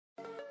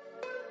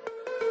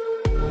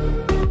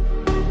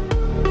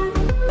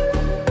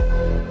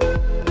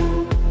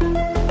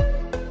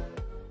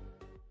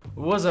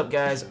What's up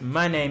guys,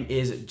 my name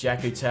is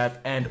JakkuTapp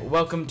and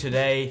welcome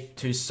today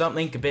to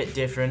something a bit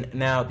different.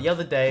 Now the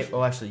other day,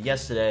 or actually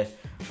yesterday,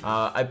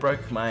 I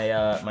broke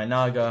my my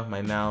Naga,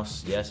 my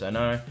mouse, yes I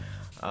know.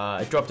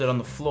 I dropped it on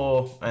the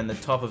floor and the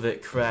top of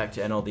it cracked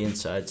and all the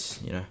insides,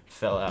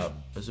 fell out.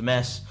 It was a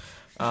mess.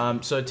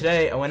 So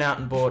today I went out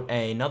and bought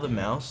another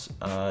mouse.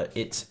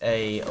 It's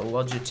a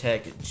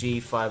Logitech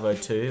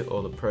G205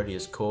 or the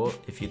Proteus core,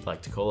 if you'd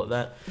like to call it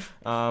that.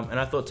 And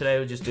I thought today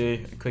we'd just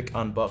do a quick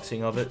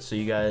unboxing of it so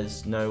you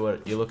guys know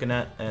what you're looking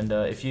at. And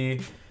if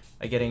you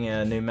are getting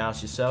a new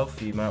mouse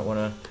yourself, you might want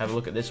to have a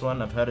look at this one.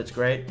 I've heard it's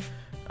great.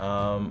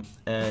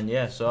 And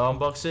yeah, so I'll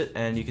unbox it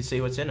and you can see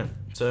what's in it.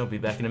 So I'll be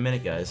back in a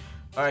minute, guys.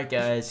 Alright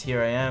guys,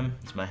 here I am.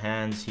 It's my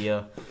hands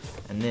here.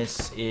 And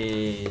this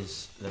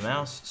is the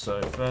mouse. So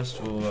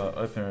first we'll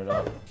open it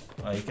up.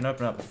 You can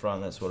open up the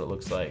front, that's what it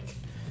looks like.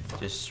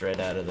 Just straight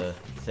out of the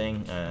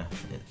thing.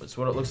 It's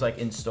what it looks like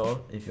in store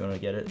if you want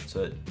to get it.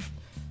 So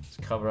it's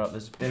cover up.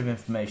 There's a bit of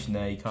information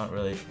there. You can't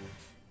really,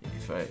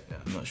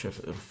 I'm not sure if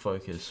it'll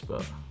focus,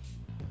 but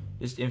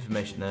just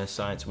information there.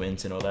 Science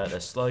wins and all that. Their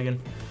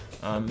slogan.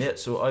 Yeah,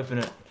 so we'll open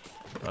it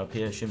up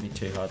here. It shouldn't be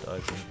too hard to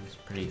open. It's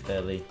pretty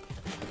fairly.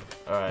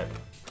 Alright,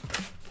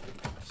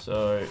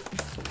 so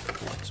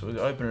we'll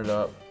open it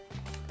up.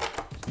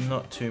 There's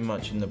not too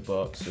much in the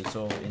box. It's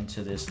all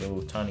into this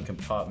little tiny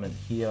compartment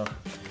here.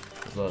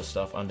 There's a lot of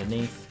stuff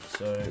underneath.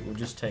 So we'll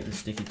just take the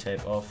sticky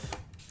tape off.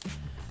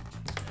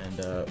 And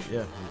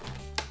yeah,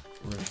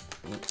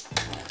 we'll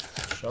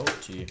show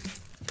it to you.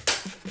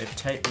 They've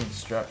taped the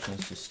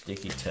instructions to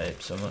sticky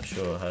tape, so I'm not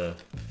sure how to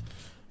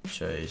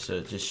show you. So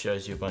it just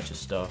shows you a bunch of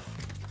stuff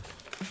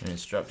and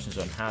instructions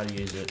on how to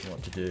use it and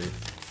what to do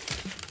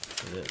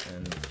with it,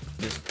 and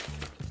just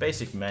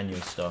basic manual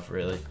stuff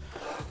really.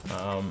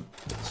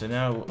 So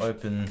now we'll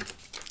open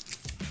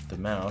the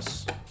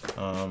mouse.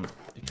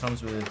 It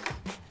comes with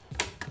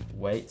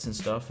weights and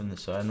stuff on the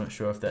side. I'm not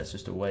sure if that's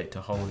just a weight to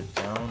hold it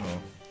down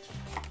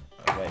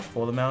or a weight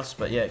for the mouse,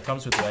 but yeah, it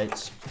comes with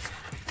weights,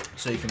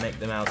 so you can make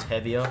the mouse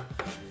heavier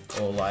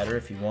or lighter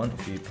if you want,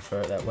 if you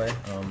prefer it that way.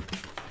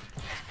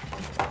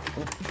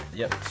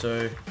 Yep,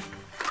 so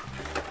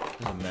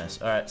a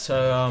mess. Alright,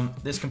 so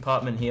this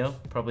compartment here,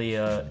 probably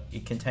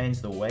it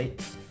contains the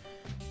weights.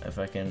 If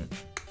I can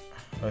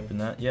open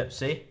that, yep,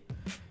 see?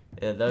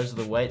 Yeah, those are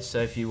the weights, so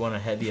if you want a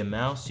heavier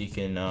mouse, you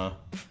can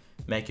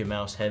make your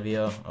mouse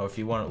heavier, or if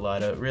you want it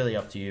lighter, really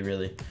up to you,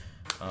 really.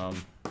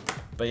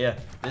 But yeah,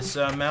 this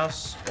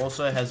mouse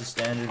also has a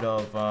standard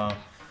of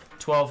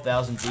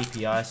 12,000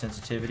 DPI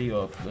sensitivity,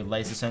 or with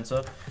laser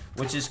sensor,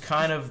 which is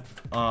kind of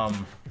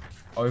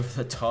over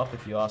the top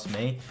if you ask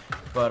me,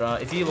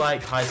 but if you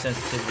like high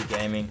sensitivity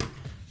gaming,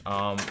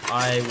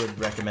 I would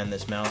recommend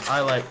this mouse. I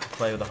like to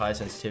play with a high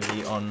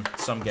sensitivity on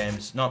some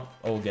games, not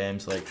all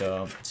games, like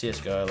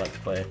CSGO. I like to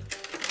play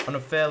on a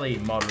fairly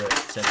moderate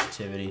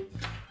sensitivity,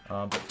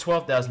 but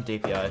 12,000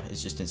 DPI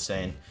is just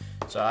insane,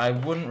 so I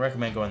wouldn't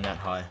recommend going that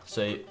high.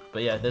 So,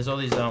 but yeah, there's all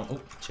these oh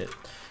shit,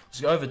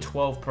 there's over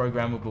 12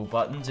 programmable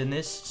buttons in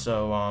this,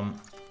 so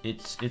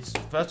it's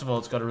first of all,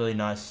 it's got a really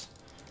nice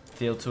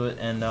feel to it,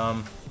 and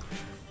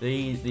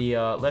the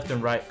left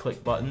and right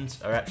click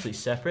buttons are actually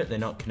separate. They're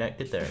not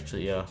connected. They're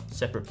actually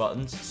separate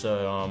buttons.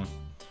 So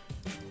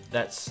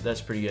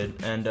that's pretty good.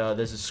 And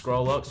there's a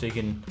scroll lock, so you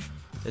can.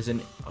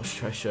 I'll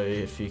try to show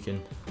you if you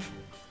can.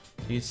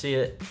 You can see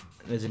it.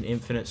 There's an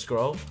infinite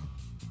scroll,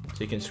 so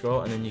you can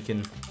scroll, and then you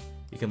can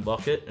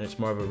lock it, and it's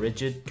more of a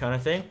rigid kind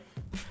of thing,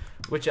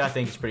 which I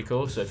think is pretty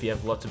cool. So if you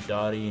have lots of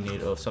data you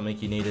need, or something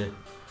you need to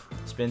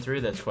spin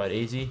through, that's quite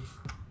easy.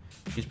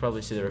 You can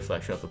probably see the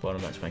reflection off the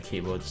bottom. That's my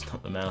keyboard, it's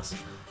not the mouse.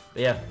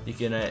 But yeah, you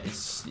can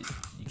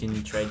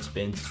trade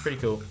spins. It's pretty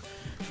cool.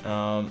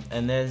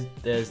 And there's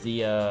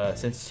the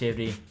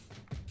sensitivity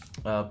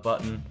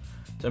button.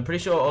 So I'm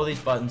pretty sure all these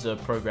buttons are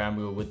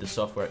programmable with the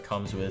software it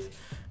comes with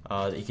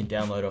that you can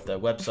download off their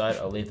website.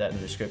 I'll leave that in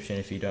the description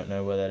if you don't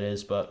know where that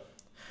is. But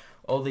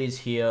all these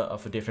here are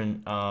for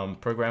different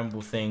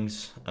programmable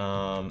things.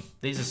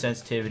 These are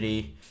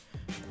sensitivity.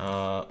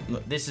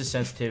 This is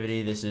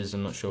sensitivity. This is,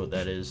 I'm not sure what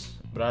that is,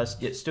 but I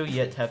still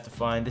yet to have to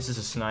find. This is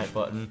a snipe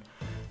button.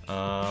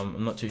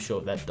 I'm not too sure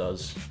what that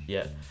does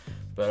yet,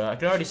 but I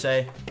can already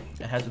say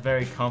it has a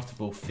very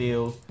comfortable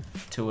feel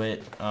to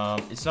it.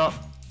 I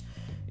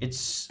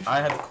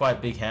have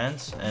quite big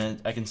hands, and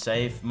I can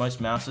say for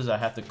most mouses I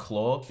have to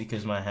claw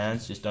because my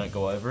hands just don't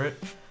go over it.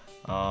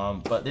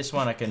 But this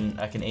one I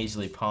can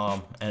easily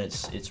palm, and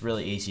it's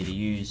really easy to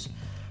use.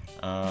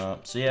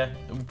 So yeah,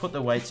 we'll put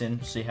the weights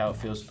in, see how it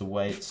feels with the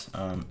weights.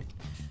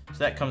 So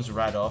that comes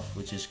right off,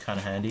 which is kind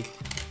of handy.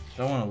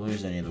 Don't want to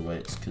lose any of the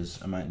weights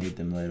because I might need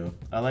them later.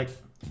 I like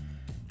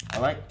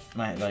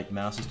my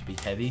mouses to be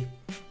heavy,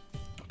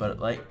 but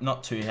like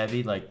not too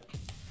heavy. Like,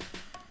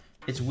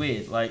 it's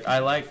weird. Like, I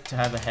like to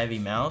have a heavy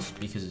mouse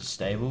because it's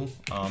stable,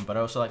 but I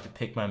also like to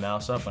pick my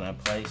mouse up when I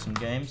play some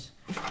games,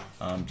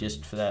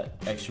 just for that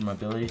extra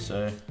mobility.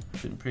 So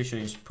I'm pretty sure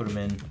you just put them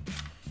in.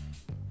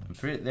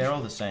 They're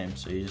all the same,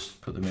 so you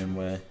just put them in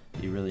where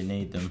you really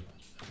need them.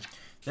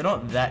 They're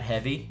not that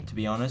heavy, to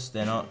be honest.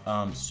 They're not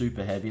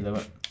super heavy.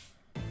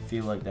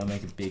 feel like they'll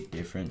make a big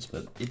difference,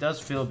 but it does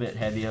feel a bit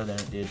heavier than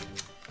it did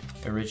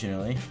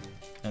originally.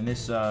 And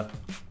this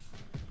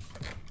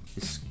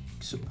is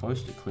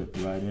supposed to clip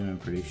right in, I'm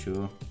pretty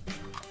sure.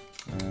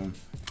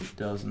 If it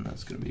doesn't,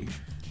 that's gonna be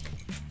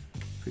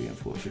pretty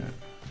unfortunate.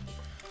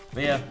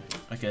 But yeah,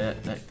 okay,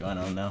 that going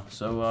on now.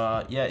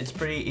 So yeah, it's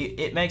pretty,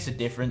 it makes a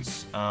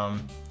difference.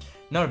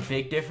 Not a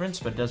big difference,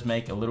 but it does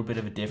make a little bit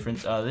of a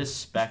difference.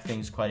 This back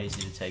thing is quite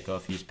easy to take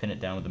off. You just pin it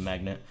down with a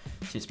magnet.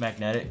 See, it's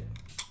magnetic.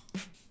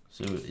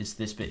 So it's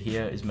this bit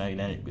here is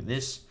magnetic with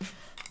this.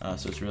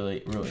 So it's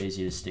really real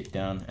easy to stick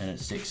down, and it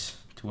sticks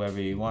to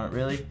wherever you want it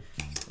really,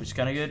 which is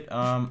kind of good.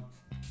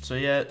 So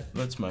yeah,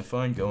 that's my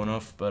phone going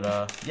off. But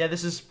yeah,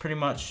 this is pretty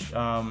much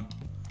the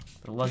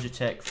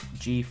Logitech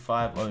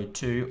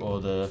G205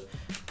 or the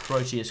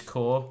Proteus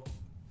core.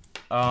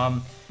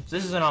 So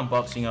this is an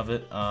unboxing of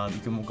it.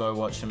 You can go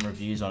watch some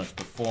reviews on its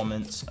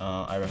performance.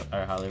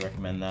 I highly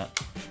recommend that.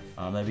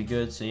 That'd be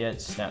good. So yeah,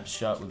 it snaps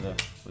shut with a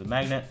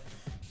magnet,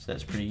 so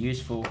that's pretty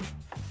useful.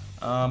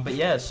 But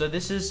yeah, so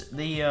this is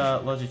the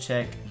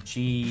Logitech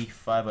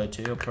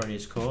G205 or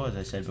Proteus core, as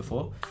I said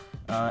before.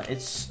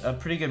 It's a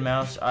pretty good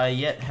mouse. I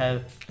yet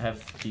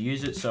have to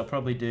use it, so I'll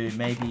probably do,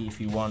 maybe if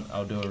you want,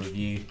 I'll do a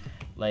review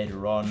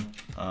later on.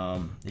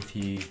 If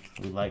you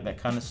would like that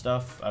kind of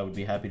stuff, I would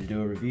be happy to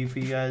do a review for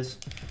you guys.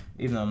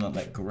 Even though I'm not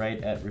that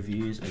great at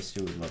reviews, I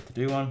still would love to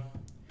do one.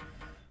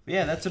 But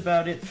yeah, that's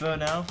about it for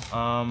now.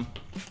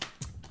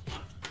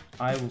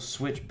 I will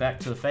switch back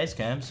to the face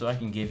cam so I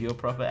can give you a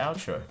proper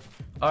outro.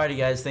 Alrighty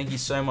guys, thank you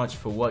so much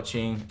for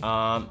watching.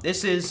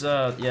 This is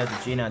yeah, the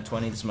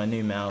G205. This is my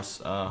new mouse.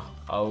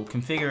 I'll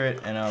configure it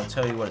and I'll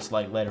tell you what it's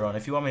like later on.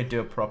 If you want me to do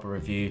a proper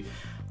review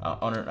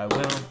on it, I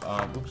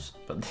will. Oops.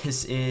 But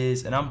this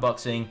is an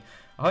unboxing.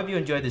 I hope you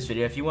enjoyed this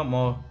video. If you want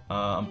more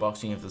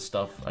unboxing of the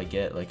stuff I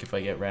get, like if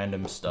I get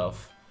random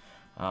stuff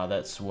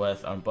that's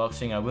worth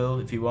unboxing, I will.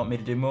 If you want me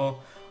to do more,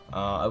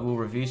 I will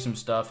review some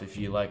stuff if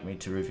you like me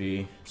to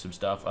review some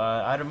stuff.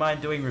 I don't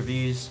mind doing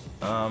reviews.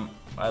 I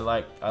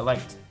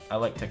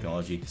like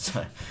technology.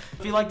 So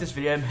if you like this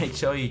video, make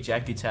sure you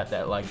JakkuTapp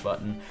that like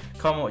button.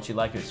 Comment what you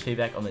like, if it's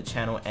feedback on the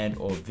channel and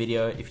or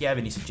video. If you have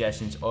any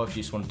suggestions or if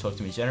you just want to talk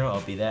to me in general,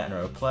 I'll be there and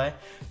I'll reply.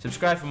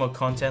 Subscribe for more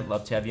content.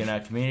 Love to have you in our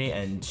community,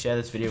 and share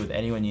this video with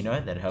anyone you know.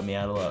 That'd help me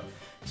out a lot.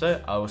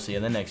 So I will see you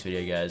in the next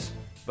video, guys.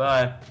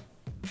 Bye.